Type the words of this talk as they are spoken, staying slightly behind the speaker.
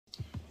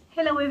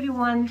Hello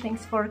everyone,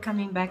 thanks for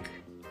coming back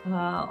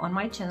on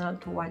my channel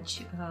to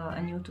watch a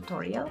new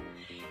tutorial.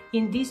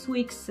 In this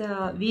week's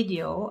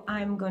video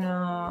I'm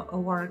gonna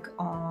work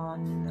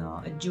on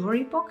a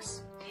jewelry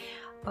box.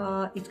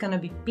 It's gonna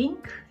be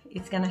pink,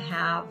 it's gonna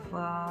have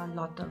a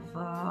lot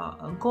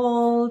of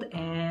gold,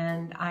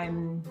 and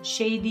I'm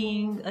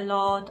shading a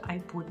lot. I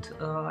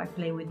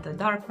play with the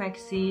dark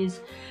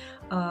waxes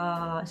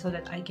so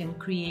that I can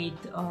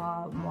create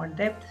more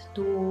depth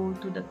to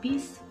the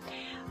piece.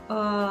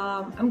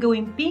 I'm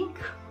going pink,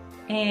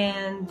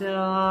 and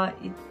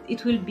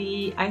it will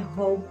be, I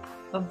hope,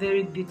 a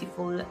very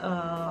beautiful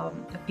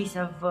piece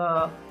of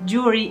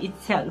jewelry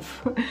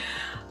itself.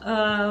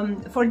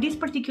 For this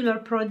particular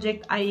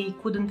project I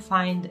couldn't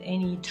find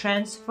any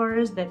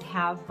transfers that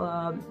have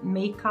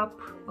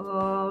makeup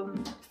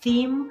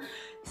theme,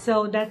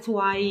 so that's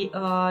why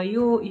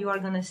you are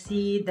gonna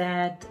see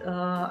that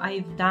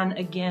I've done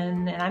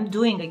again, and I'm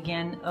doing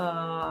again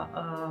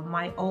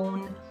my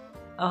own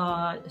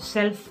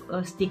self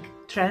stick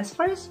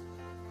transfers.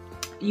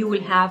 You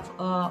will have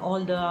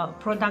all the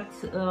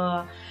products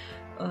that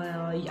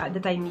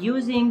I'm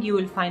using. You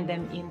will find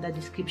them in the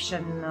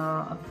description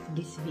of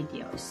this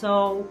video.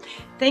 So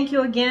thank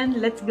you again.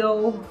 Let's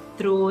go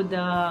through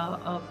the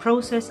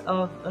process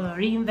of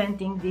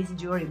reinventing this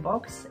jewelry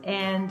box,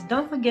 and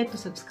don't forget to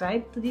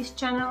subscribe to this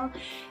channel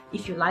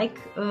if you like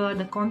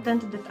the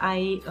content that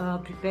I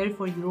prepare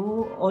for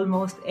you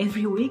almost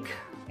every week,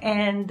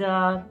 and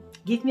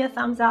give me a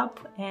thumbs up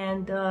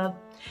and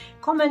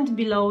comment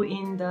below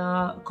in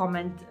the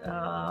comment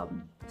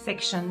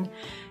section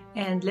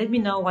and let me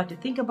know what you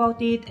think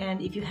about it. And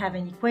if you have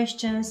any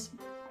questions,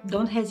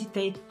 don't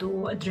hesitate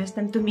to address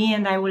them to me,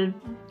 and I will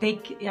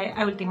take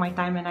my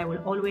time, and I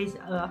will always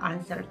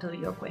answer to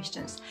your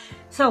questions.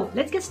 So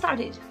let's get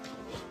started.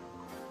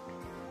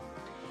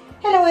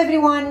 Hello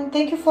everyone,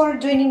 thank you for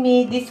joining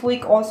me this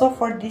week also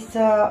for this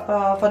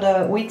for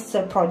the week's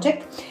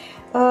project.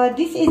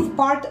 This is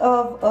part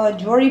of a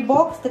jewelry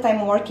box that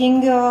I'm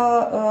working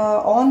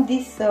on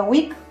this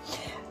week.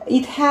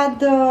 It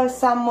had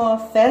some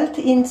felt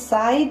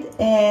inside,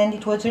 and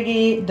it was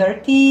really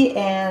dirty,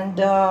 and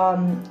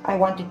I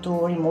wanted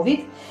to remove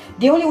it.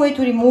 The only way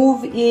to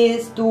remove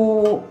is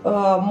to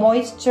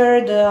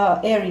moisture the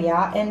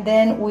area, and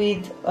then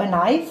with a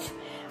knife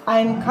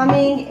I'm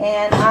coming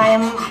and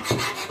I'm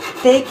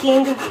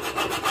taking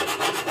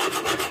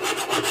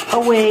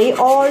away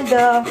all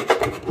the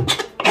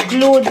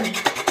glued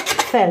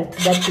felt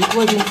that it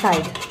was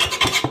inside.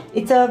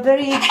 It's a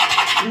very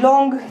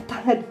long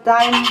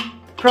time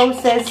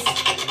process,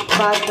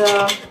 but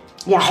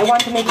yeah, I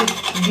want to make it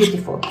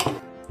beautiful.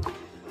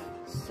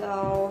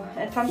 So,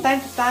 and from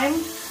time to time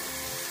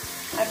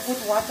I put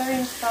water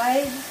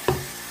inside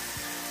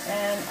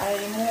and I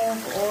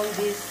remove all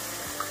this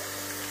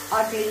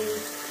ugly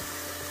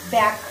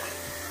back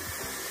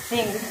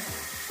thing.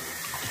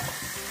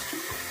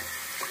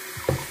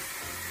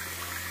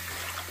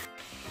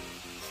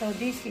 So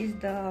this is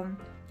the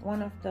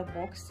one of the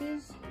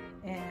boxes,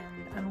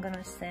 and I'm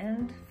gonna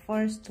sand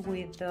first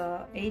with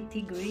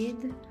 80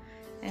 grit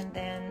and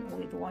then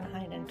with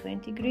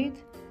 120 grit,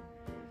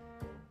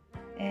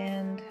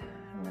 and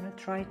I'm gonna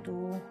try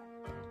to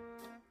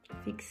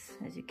fix,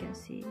 as you can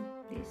see,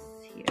 this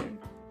here.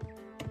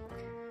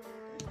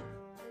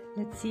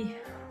 Let's see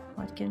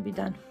what can be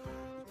done.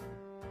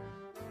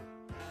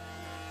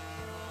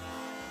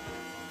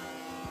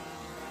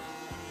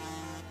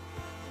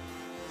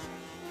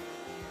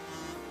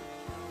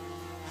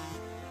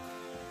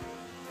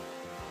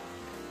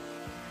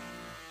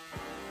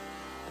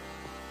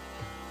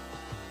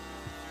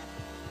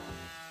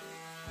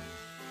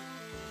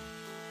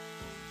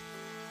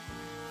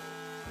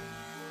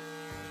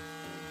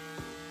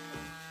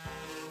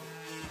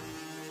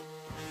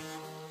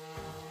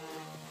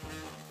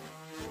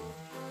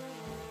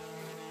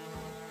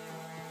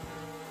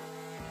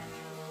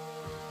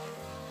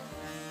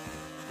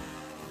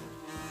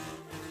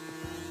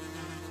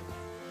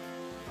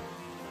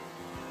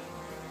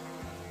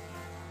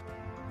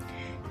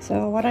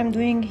 So what I'm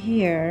doing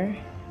here,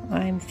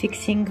 I'm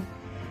fixing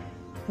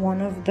one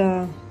of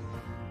the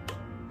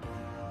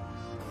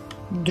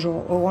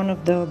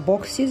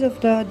boxes of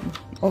the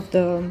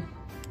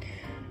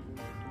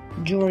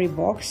jewelry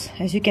box.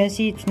 As you can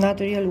see, it's not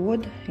real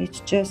wood, it's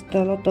just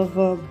a lot of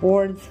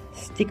boards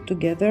stick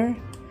together,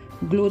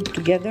 glued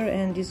together,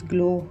 and this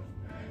glue,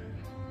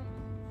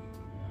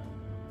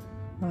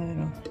 I don't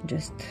know,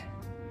 just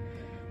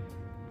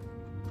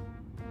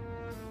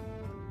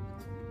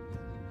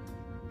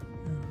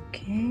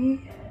okay.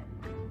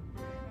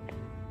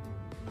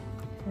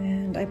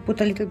 And I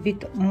put a little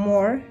bit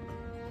more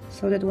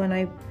so that when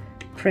I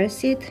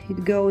press it,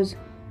 it goes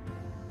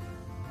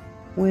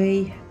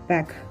way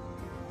back.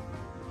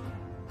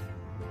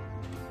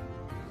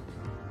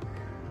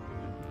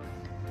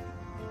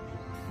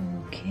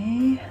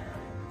 Okay.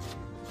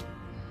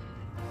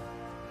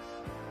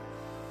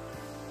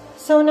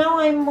 So now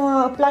I'm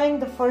applying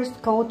the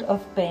first coat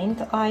of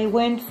paint. I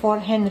went for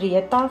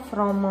Henrietta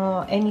from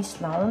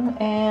Sloan,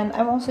 and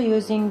I'm also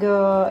using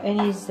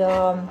Annie's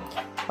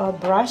a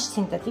brush,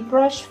 synthetic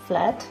brush,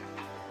 flat,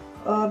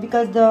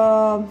 because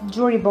the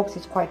jewelry box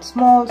is quite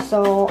small,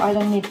 so I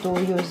don't need to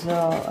use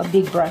a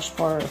big brush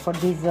for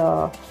these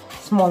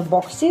small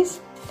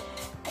boxes.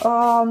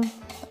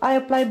 I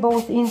apply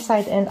both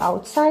inside and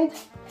outside.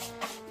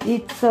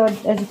 It's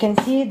as you can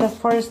see, the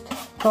first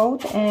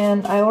coat,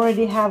 and I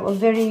already have a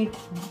very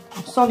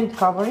solid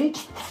coverage,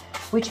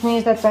 which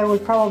means that I will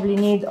probably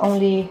need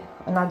only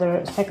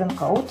another second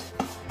coat.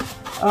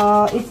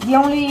 It's the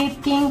only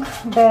pink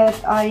that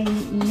I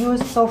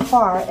used so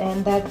far,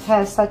 and that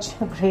has such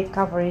great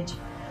coverage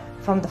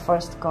from the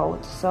first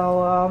coat.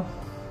 So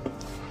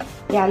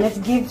yeah, let's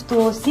give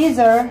to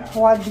Caesar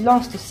what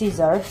belongs to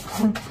Caesar.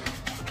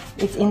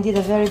 It's indeed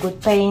a very good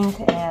paint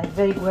and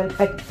very well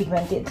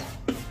pigmented.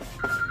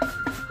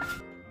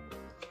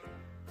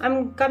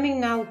 I'm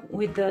coming now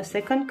with the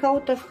second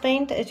coat of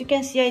paint. As you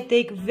can see, I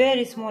take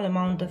very small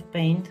amount of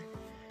paint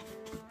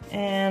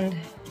and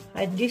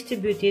I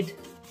distribute it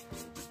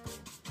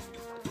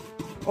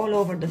all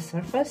over the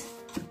surface.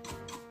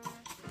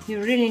 You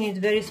really need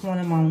very small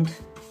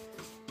amount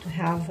to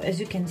have, as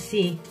you can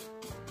see,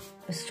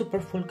 a super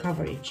full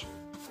coverage.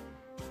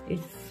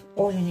 It's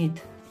all you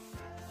need.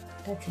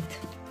 That's it.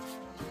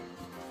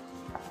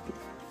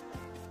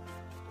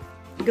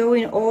 Go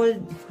in all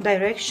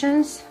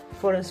directions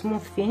for a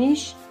smooth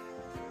finish,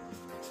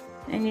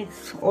 and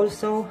it's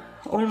also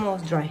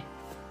almost dry.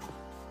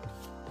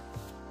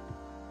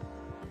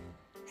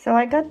 So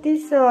I got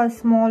these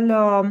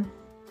small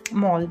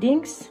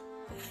moldings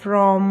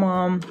from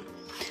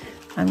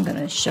I'm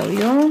gonna show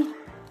you,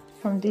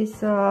 from this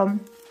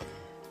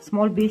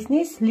small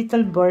business,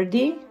 Little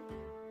Birdie,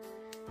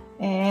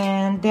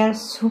 and they're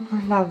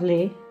super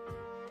lovely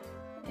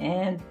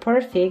and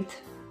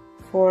perfect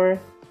for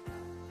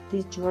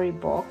this jewelry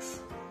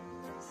box.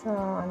 So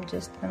I'm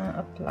just gonna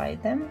apply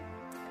them.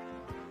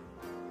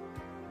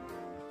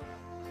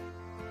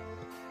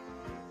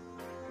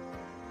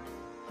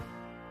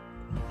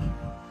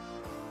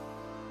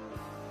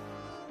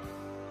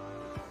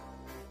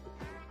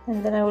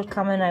 And then I will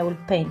come and I will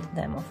paint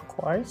them, of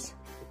course.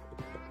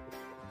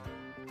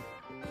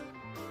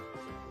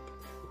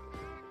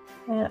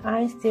 And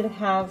I still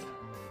have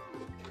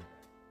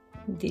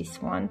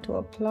this one to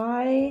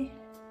apply.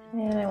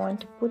 And I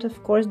want to put,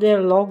 of course,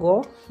 their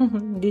logo,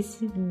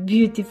 these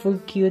beautiful,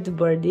 cute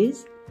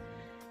birdies.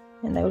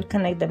 And I will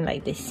connect them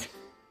like this.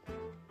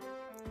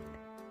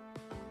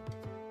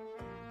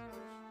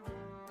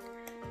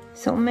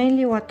 So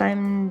mainly what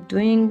I'm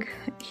doing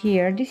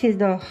here, this is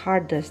the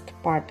hardest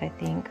part, I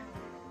think.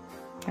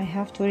 I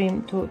have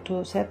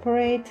to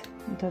separate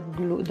the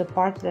glue, the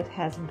part that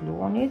has glue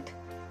on it.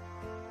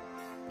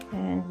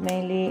 And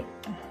mainly,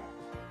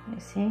 you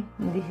see,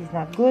 this is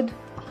not good.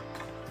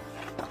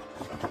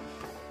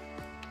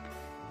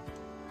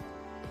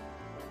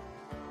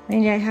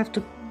 Mainly I have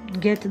to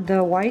get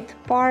the white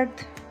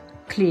part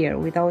clear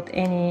without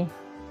anything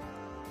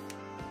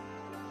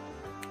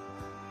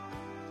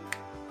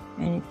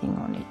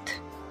on it.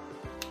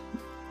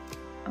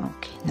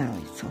 Okay, now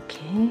it's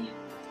okay.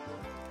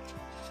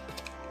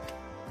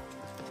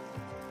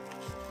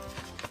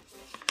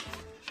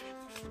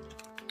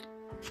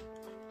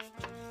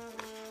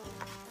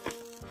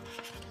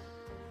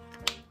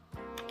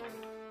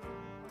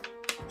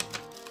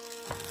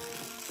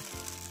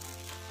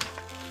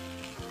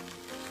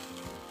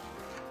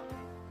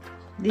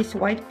 This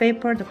white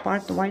paper, the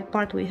white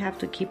part, we have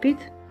to keep it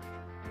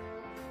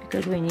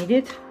because we need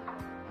it,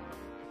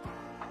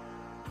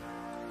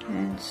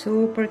 and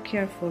super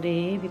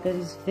carefully, because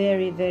it's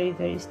very, very,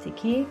 very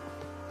sticky,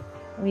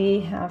 we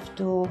have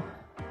to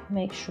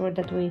make sure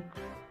that we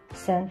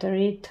center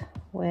it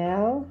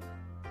well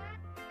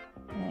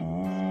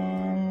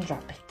and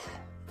drop it.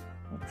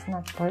 It's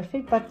not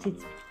perfect, but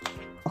it's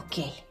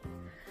okay.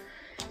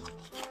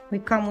 We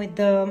come with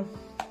the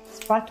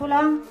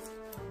spatula,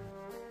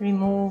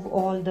 remove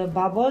all the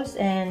bubbles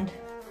and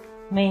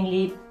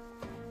mainly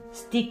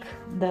stick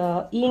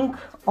the ink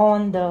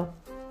on the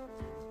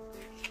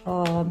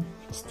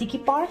sticky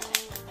part.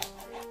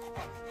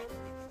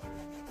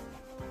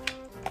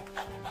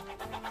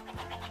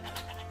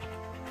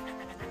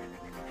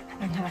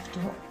 And have to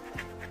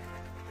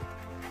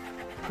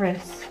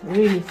press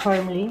really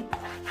firmly.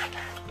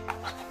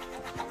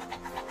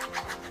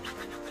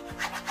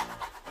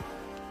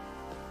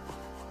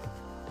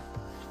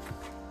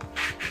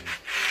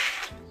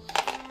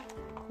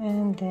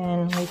 And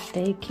then we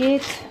take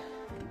it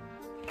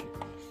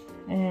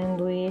and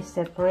we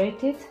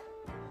separate it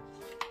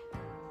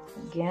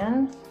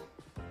again.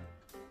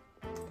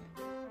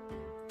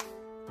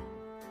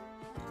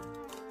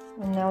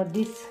 And now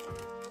this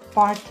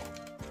part,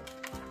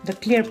 the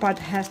clear part,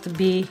 has to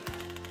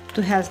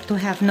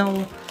have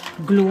no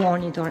glue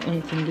on it or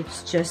anything.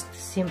 It's just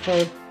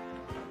simple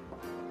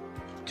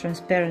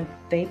transparent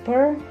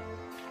paper.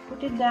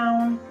 Put it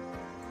down.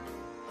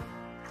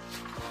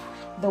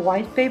 The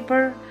white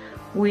paper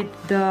with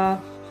the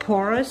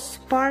porous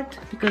part,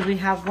 because we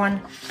have one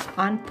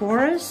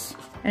unporous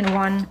and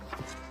one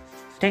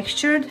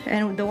textured,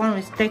 and the one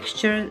with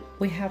texture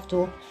we have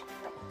to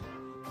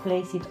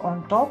place it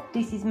on top.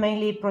 This is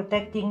mainly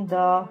protecting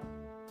the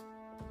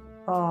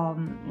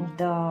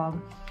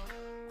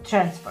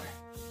transfer,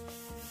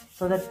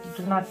 so that it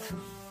will not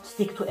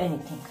stick to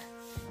anything.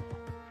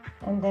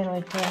 And then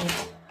we turn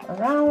it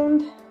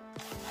around,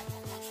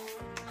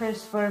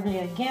 press firmly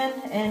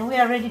again, and we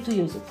are ready to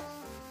use it.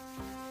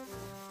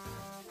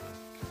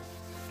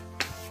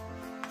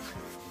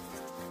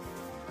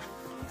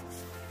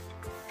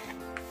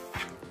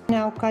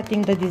 Now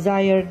cutting the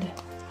desired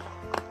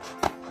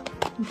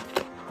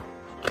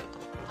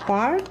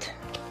part.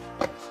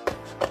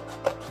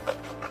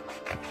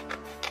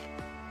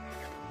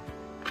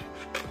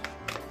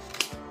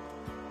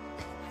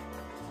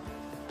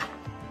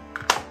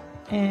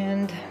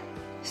 And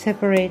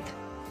separate,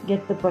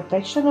 get the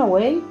protection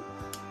away.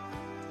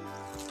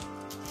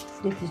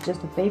 This is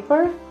just the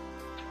paper,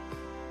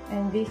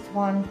 and this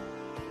one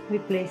we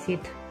place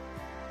it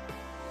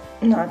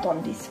not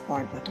on this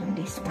part but on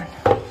this one.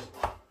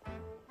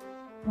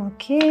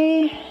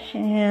 Okay,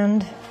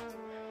 and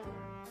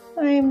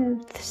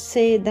I'd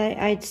say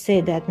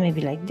that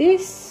maybe like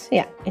this.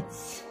 Yeah,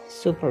 it's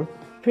super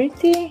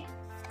pretty.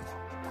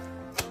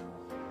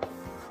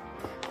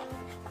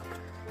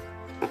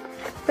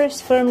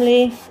 Press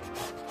firmly,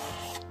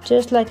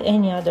 just like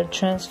any other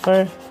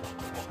transfer.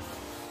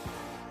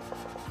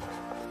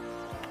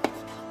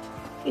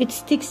 It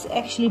sticks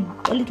actually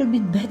a little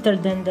bit better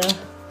than the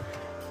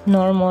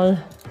normal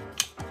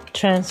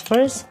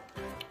transfers.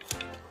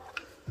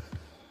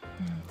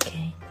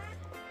 Okay.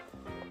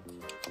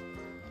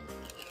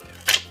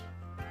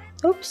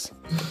 Oops.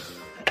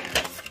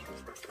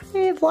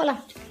 And voila,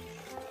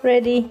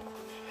 ready.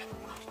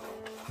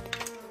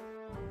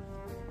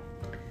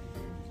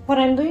 What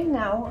I'm doing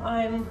now,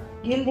 I'm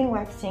gilding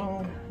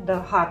waxing the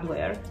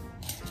hardware.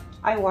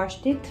 I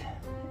washed it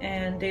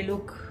and they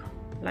look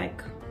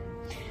like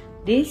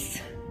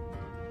this,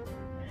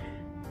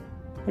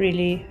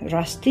 really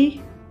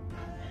rusty.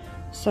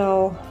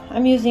 So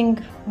I'm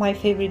using my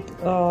favorite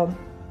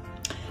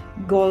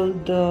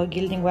gold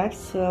gilding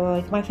wax.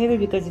 It's my favorite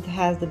because it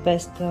has the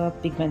best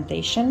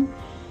pigmentation.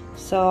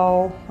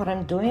 So what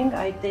I'm doing,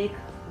 I take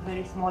a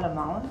very small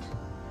amount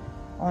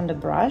on the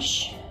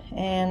brush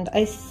and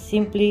I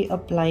simply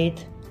apply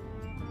it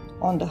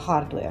on the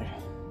hardware.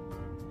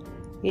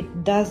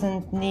 It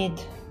doesn't need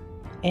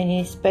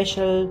any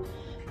special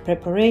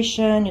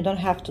preparation. You don't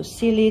have to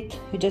seal it,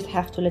 you just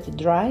have to let it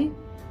dry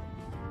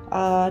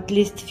at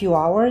least a few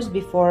hours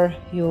before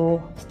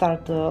you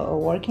start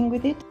working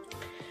with it.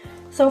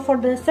 So for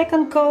the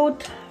second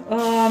coat,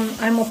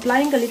 I'm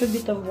applying a little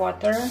bit of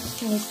water,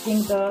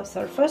 misting the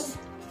surface,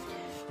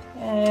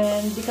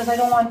 and because I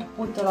don't want to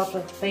put a lot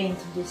of paint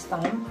this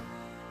time.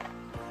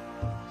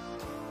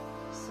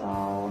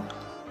 So,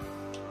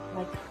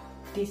 like,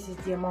 this is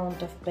the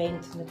amount of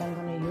paint that I'm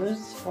going to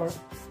use for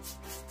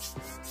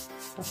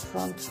the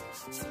front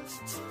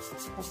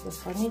of the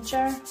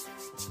furniture.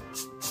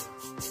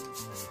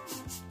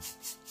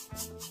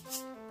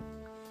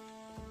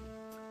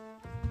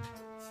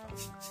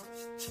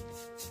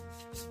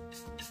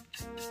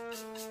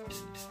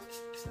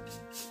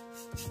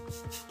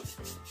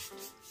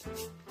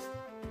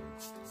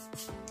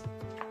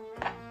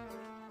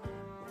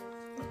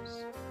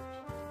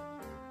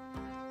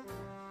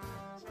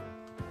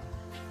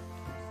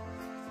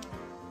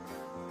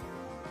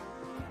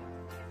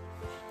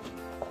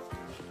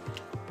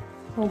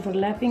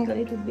 Overlapping a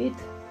little bit.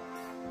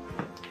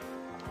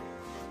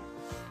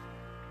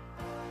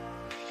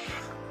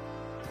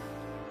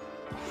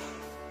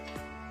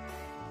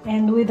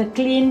 And with a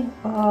clean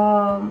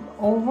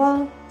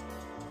oval,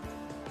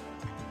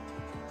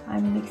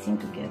 I'm mixing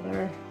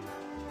together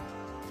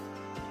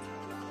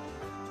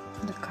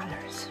the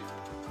colors.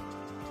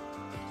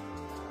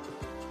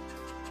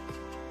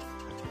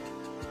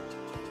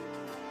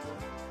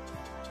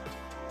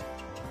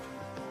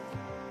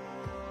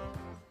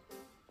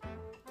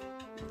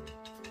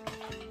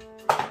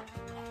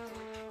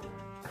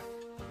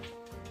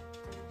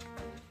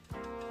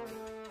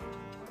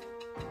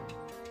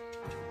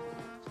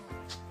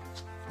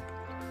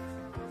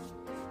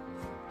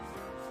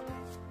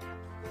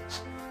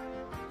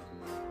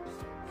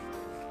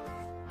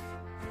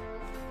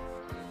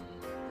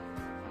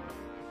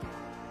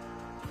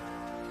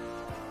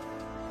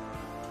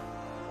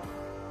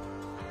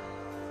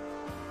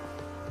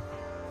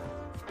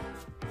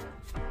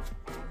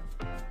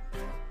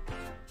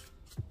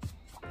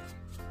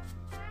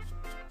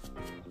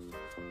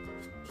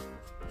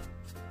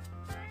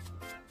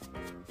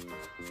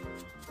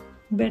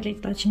 Barely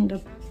touching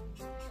the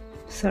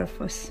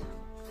surface.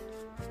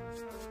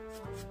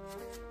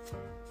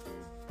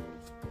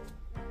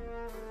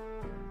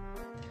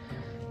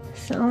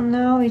 So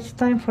now it's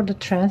time for the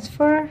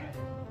transfer,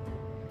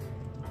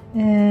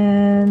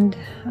 and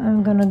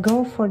I'm gonna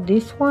go for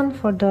this one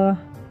for the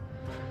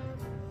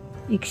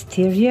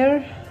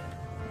exterior.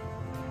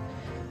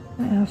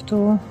 I have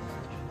to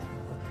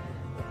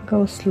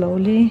go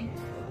slowly.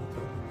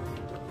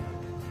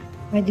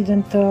 I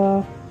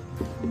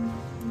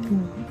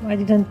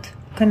didn't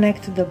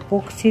connect the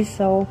boxes,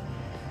 so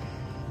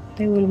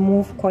they will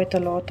move quite a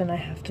lot and I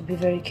have to be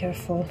very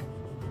careful.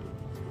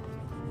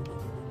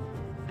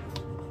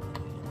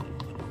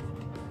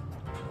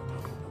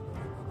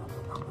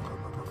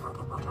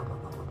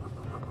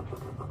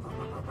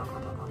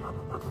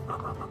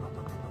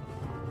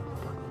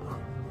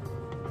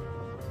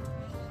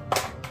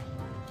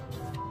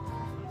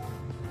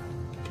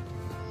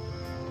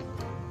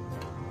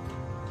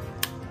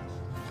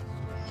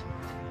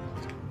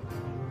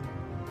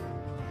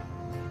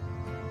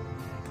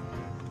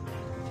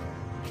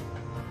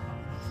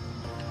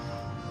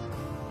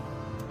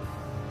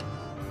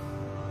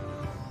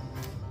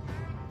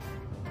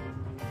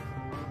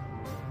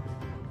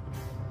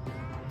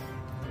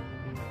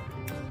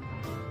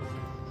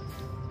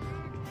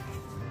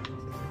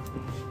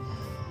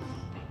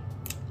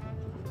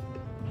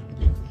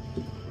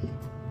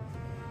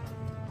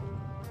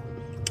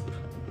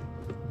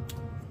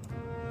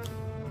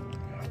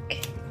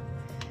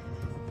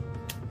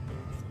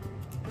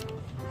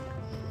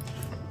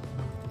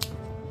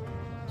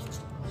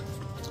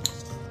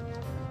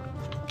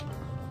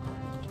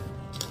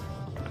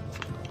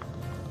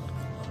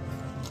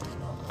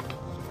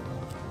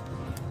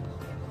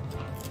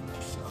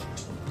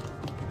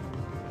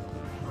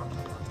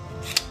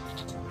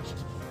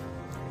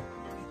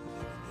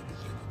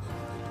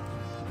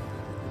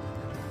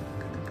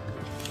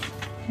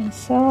 And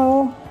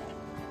so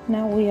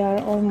now we are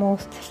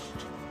almost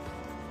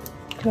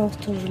close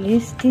to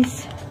release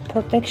this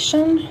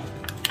protection.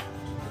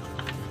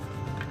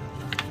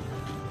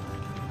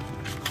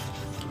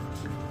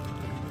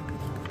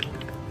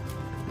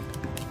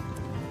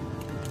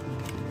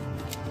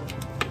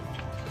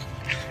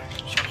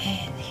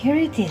 And here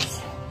it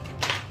is.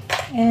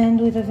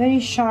 And with a very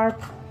sharp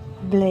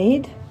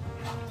blade,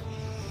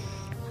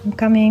 I'm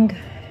coming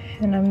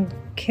and I'm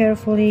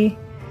carefully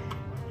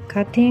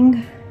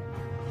cutting.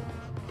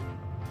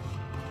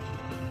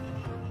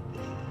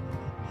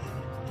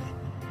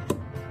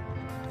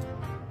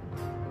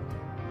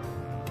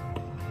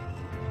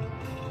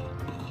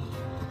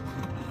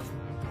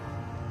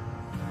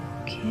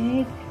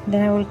 Okay,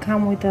 then I will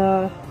come with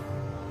a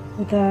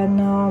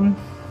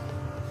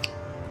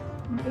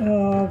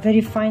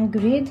very fine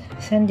grid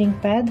sanding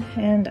pad,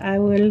 and I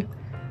will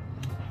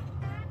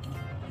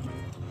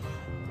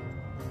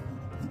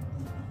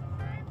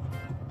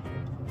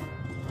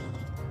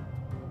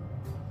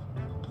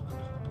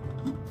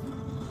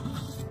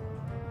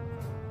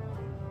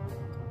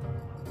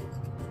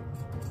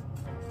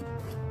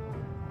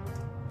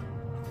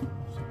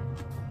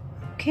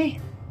okay.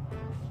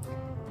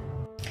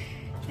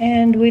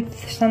 And with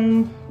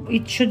some,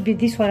 it should be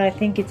this one, I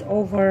think it's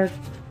over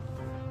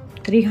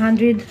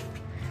 300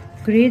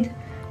 grid,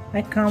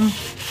 I come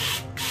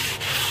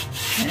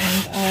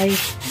and I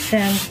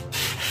sand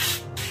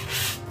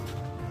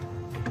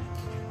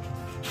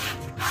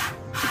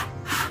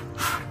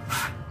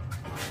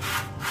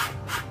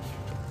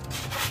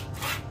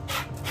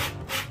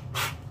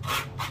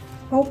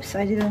oops,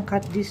 I didn't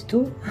cut these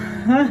two.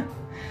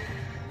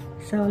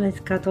 So let's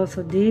cut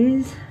also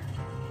these.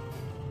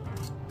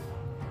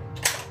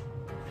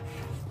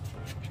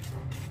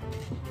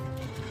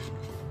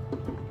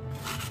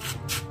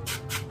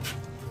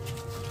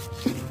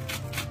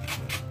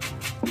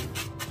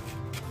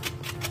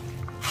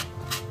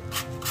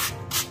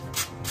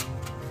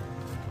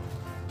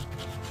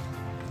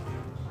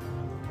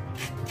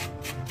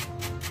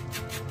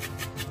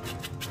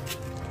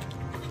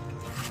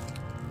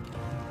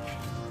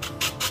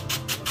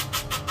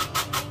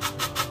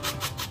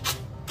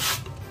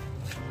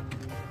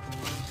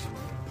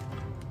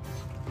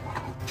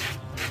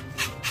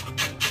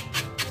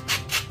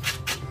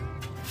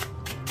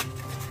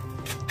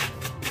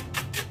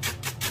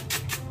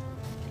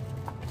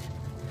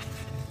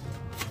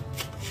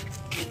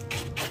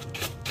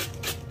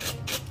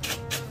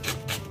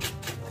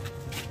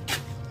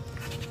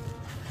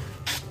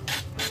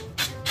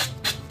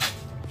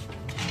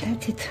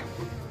 That's it.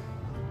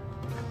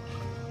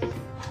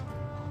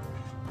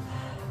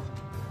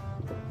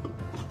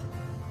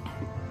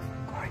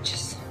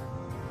 Gorgeous.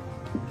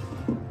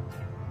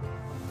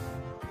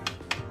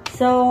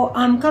 So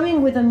I'm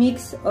coming with a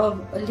mix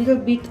of a little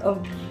bit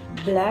of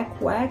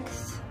black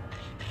wax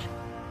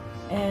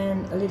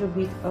and a little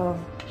bit of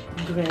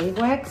gray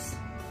wax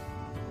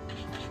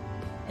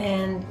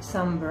and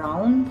some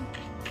brown.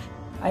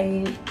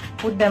 I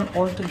put them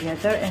all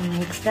together and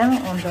mix them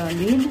on the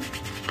lid.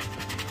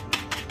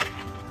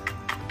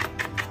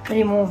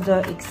 Remove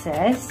the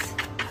excess,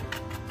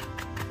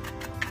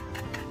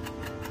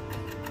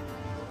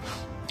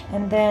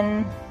 and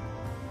then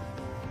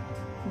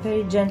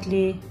very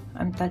gently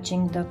I'm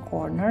touching the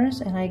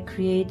corners and I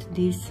create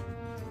this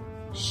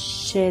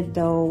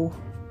shadow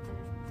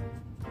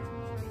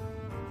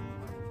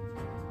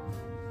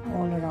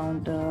all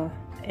around the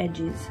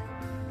edges.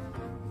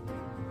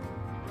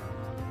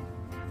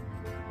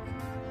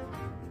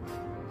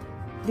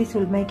 This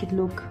will make it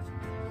look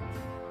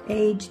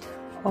aged,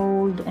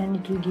 old, and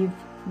it will give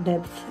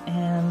depth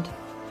and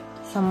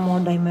some more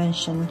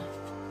dimension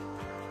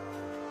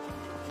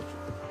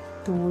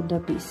to the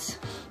piece.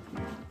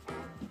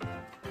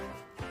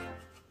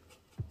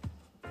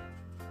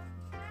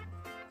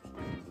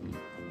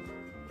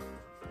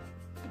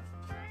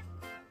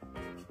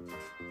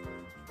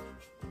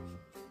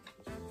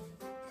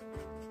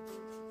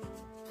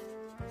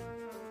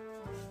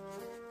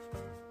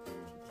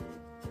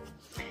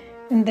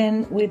 And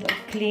then with a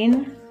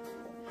clean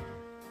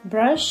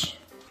brush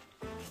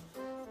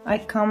I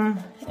come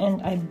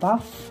and I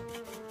buff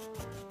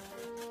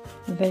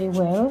very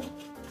well.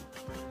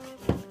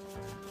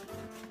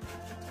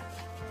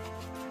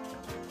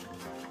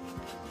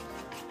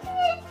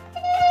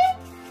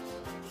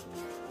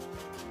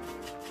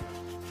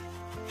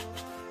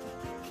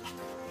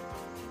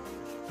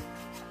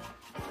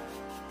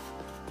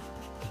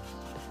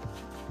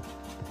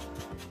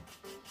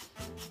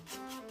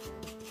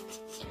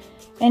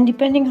 And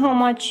depending how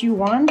much you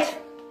want,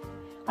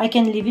 I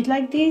can leave it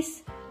like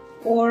this,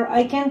 or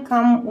I can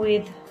come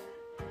with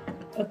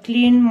a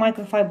clean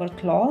microfiber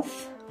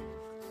cloth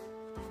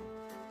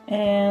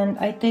and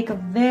I take a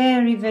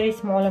very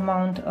small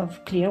amount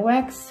of clear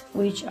wax,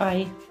 which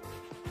I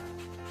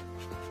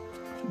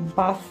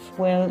buff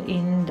well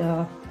in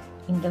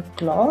the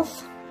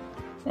cloth,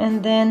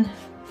 and then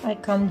I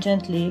come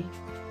gently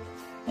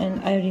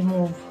and I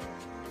remove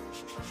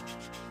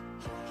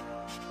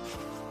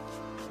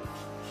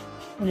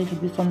a little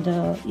bit from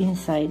the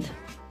inside,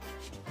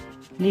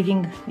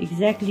 leaving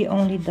exactly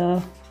only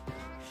the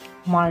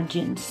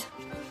margins.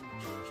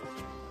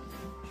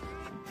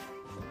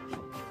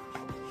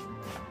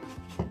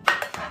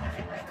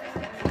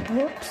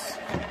 Whoops.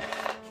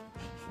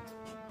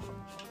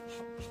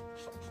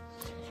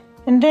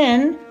 And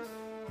then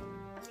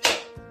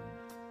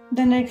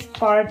the next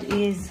part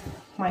is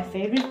my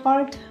favorite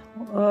part,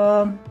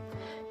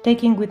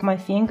 taking with my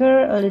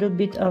finger a little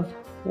bit of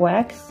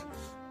wax,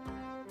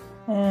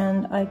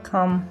 and I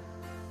come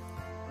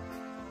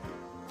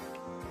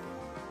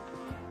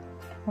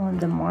on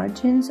the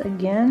margins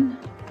again.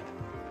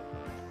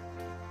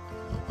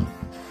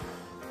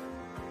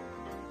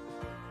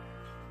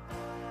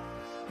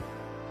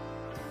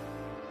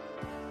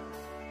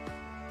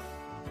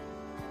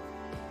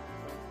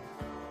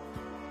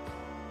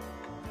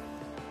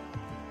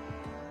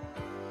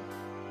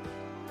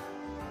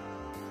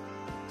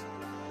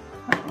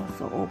 I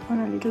also open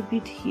a little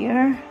bit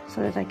here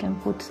so that I can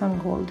put some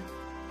gold.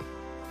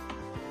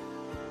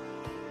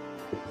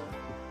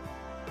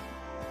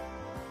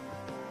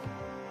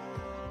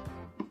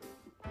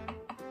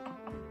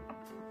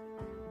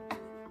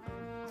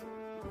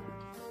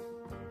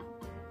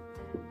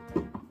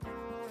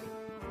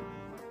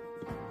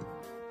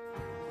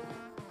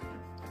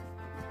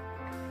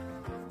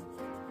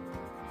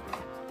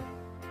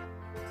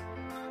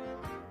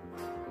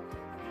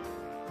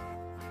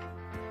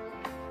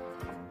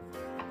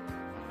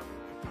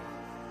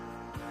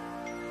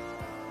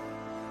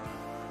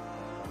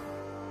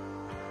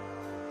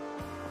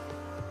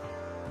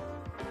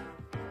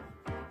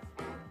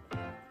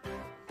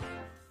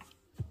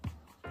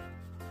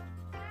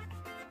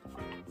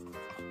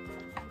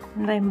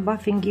 And I'm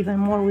buffing even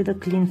more with a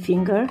clean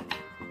finger.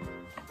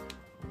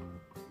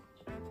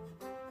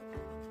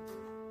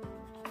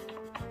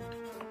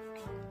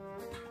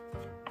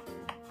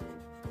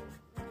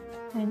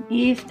 And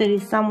if there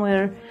is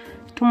somewhere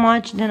too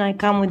much, then I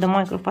come with the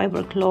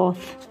microfiber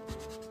cloth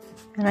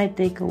and I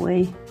take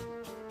away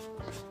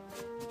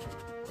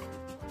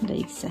the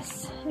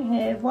excess.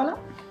 Et voila!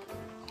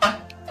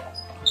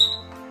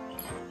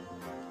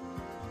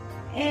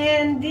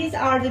 And these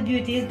are the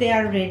beauties, they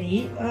are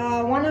ready.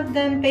 One of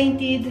them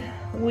painted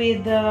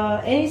with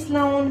any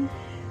Sloan,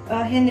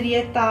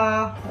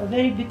 Henrietta, a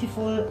very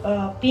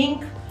beautiful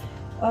pink.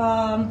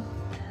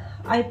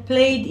 I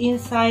played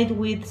inside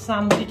with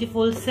some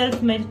beautiful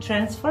self-made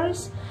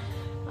transfers.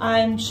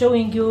 I'm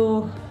showing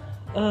you,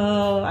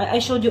 I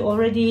showed you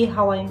already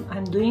how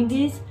I'm doing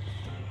this.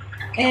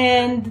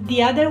 And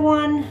the other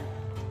one,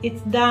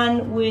 it's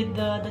done with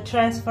the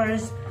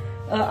transfers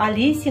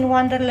Alice in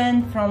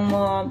Wonderland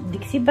from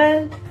Dixie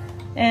Belle,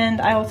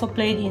 and I also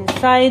played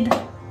inside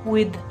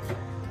with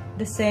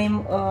the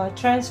same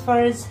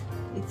transfers.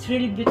 It's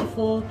really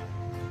beautiful.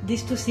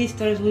 These two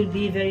sisters will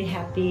be very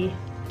happy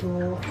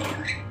to,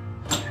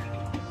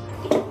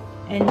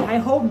 and I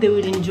hope they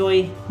will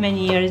enjoy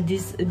many years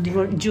these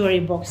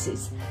jewelry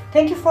boxes.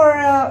 Thank you for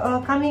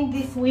coming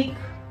this week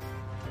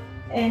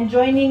and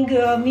joining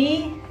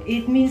me.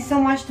 It means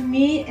so much to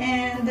me,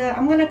 and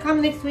I'm gonna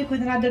come next week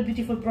with another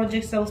beautiful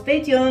project, so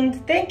stay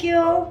tuned. Thank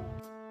you.